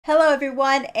Hello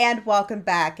everyone and welcome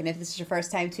back, and if this is your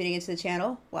first time tuning into the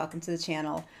channel, welcome to the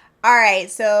channel. Alright,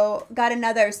 so got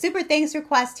another super thanks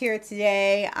request here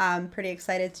today. I'm pretty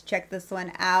excited to check this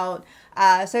one out.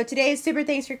 So today's super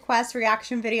thanks request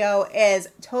reaction video is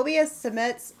Tobias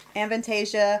Sammet's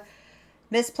Avantasia,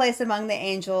 Misplaced Among the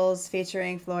Angels,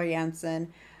 featuring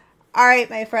Jansen. Alright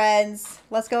my friends,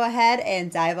 let's go ahead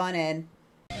and dive on in.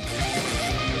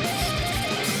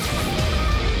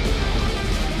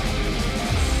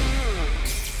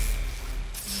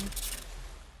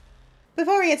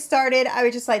 Before we get started, I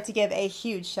would just like to give a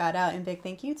huge shout out and big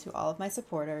thank you to all of my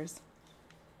supporters.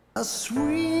 A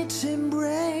sweet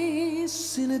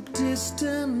embrace in a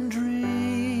distant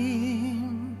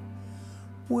dream.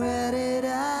 Where did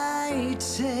I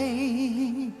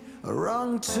take a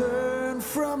wrong turn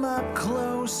from up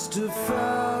close to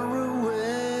far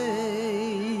away?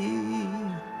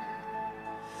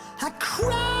 A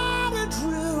crowded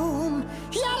room,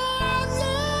 yet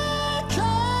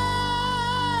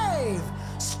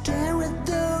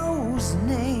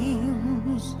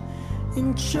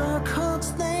in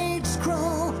charcoals they'd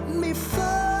scroll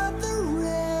before the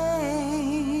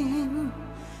rain.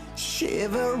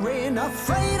 Shivering,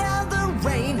 afraid of the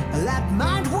rain that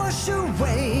might wash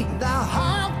away the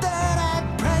heart that I'd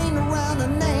paint around the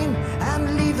name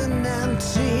and leave an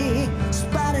empty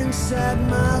spot inside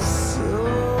my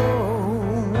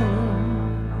soul.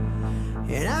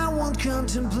 And I won't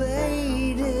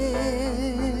contemplate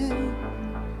it.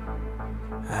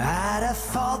 I'd have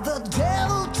thought the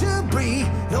devil to be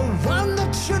the one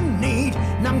that you need,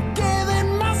 and I'm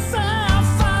giving myself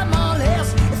 5 more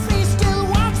less. If he still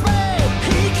wants me,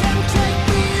 he can take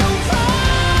me away.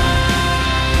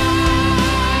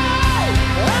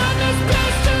 I'm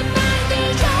misplaced among the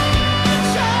angels.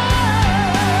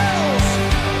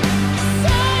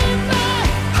 Save me,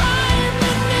 I'm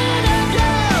in need of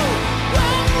you.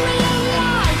 When real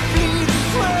life beats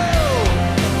through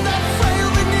that frail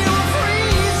veneer of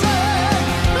reason,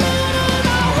 bleeding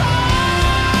away.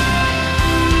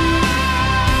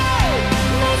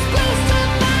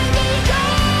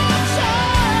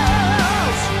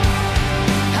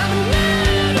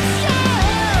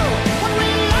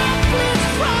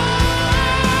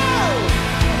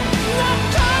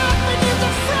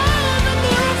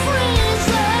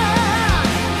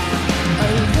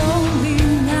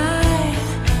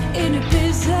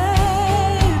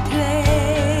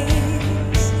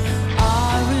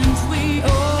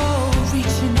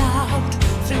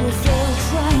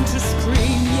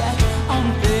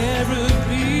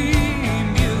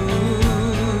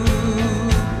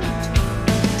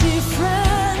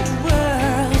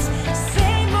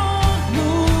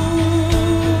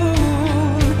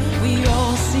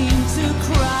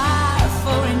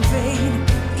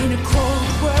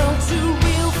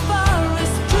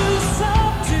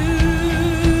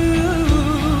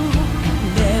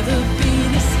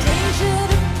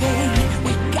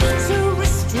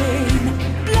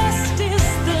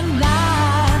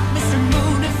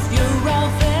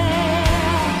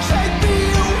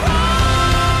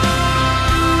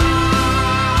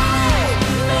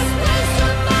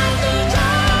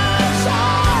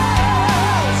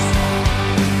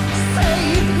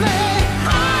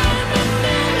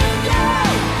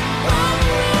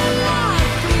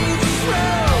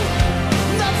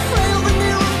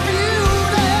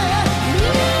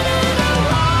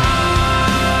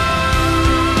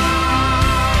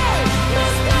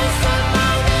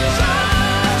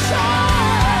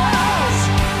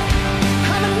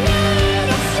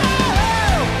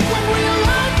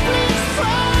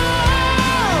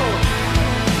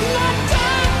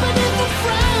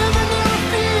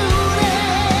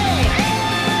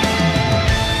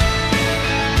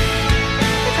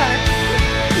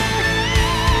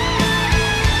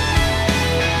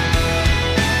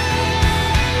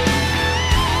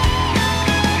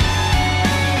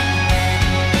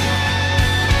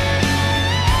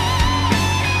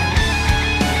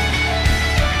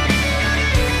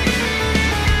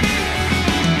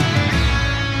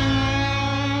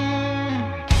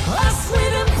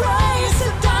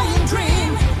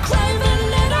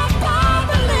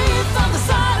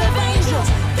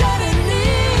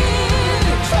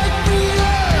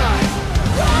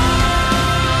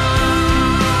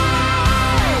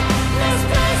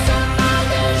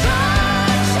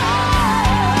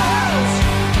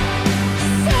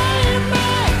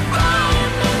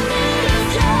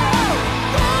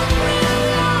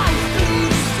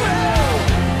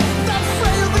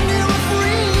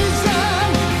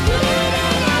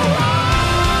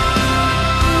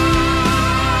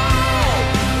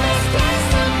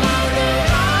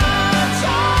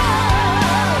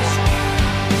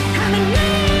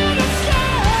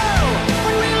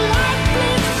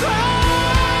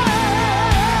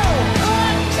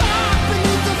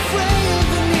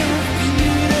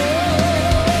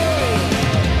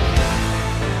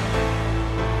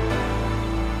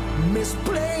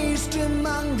 misplaced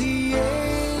among the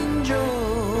angels,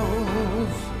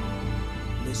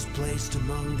 misplaced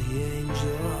among the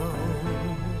angels,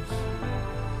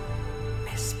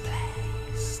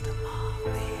 misplaced among the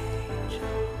angels.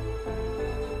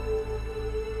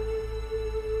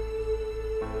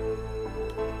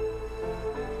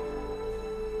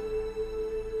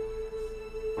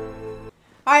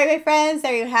 All right, my friends,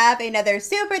 there you have another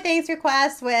Super Thanks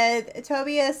request with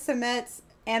Tobias Sammet's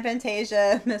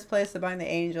Avantasia, Misplaced Among the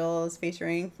Angels,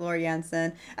 featuring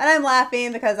Jansen. And I'm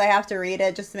laughing because I have to read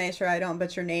it just to make sure I don't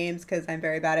butcher names, because I'm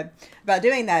very bad about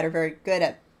doing that, or very good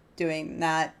at doing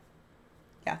that.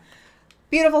 Yeah.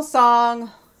 Beautiful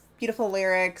song, beautiful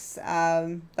lyrics.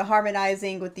 The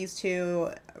harmonizing with these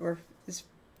two is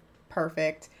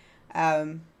perfect.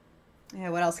 Yeah,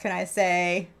 what else can I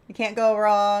say? You can't go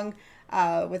wrong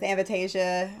with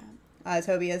Avantasia,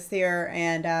 Tobias here,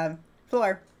 and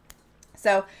Floor.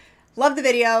 So, love the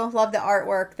video, love the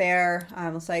artwork there.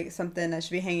 Looks like something that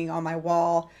should be hanging on my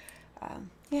wall.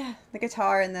 Yeah, the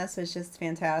guitar in this was just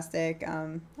fantastic.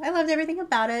 I loved everything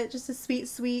about it. Just a sweet,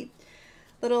 sweet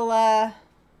little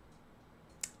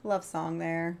love song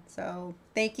there. So,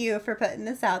 thank you for putting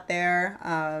this out there.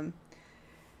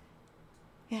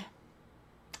 Yeah.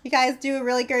 You guys do a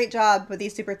really great job with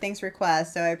these Super Thanks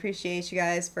requests, so I appreciate you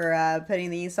guys for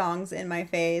putting these songs in my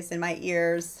face and my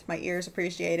ears. My ears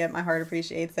appreciate it. My heart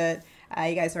appreciates it.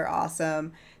 You guys are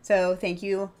awesome. So thank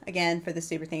you again for the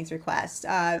Super Thanks request.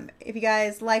 If you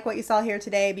guys like what you saw here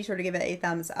today, be sure to give it a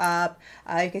thumbs up.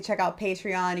 You can check out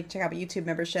Patreon. You can check out my YouTube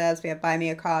memberships. We have Buy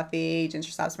Me a Coffee,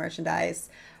 JyngerSlapz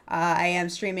merchandise. I am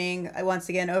streaming once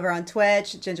again over on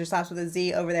Twitch, JyngerSlapz with a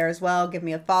Z over there as well. Give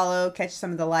me a follow, catch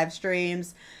some of the live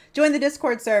streams. Join the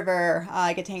Discord server.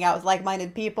 I get to hang out with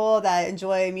like-minded people that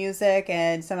enjoy music,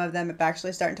 and some of them are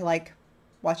actually starting to like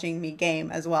watching me game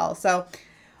as well. So,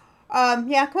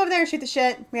 yeah, come over there and shoot the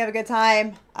shit. We have a good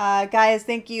time. Guys,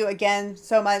 thank you again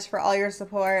so much for all your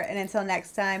support, and until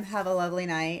next time, have a lovely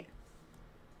night.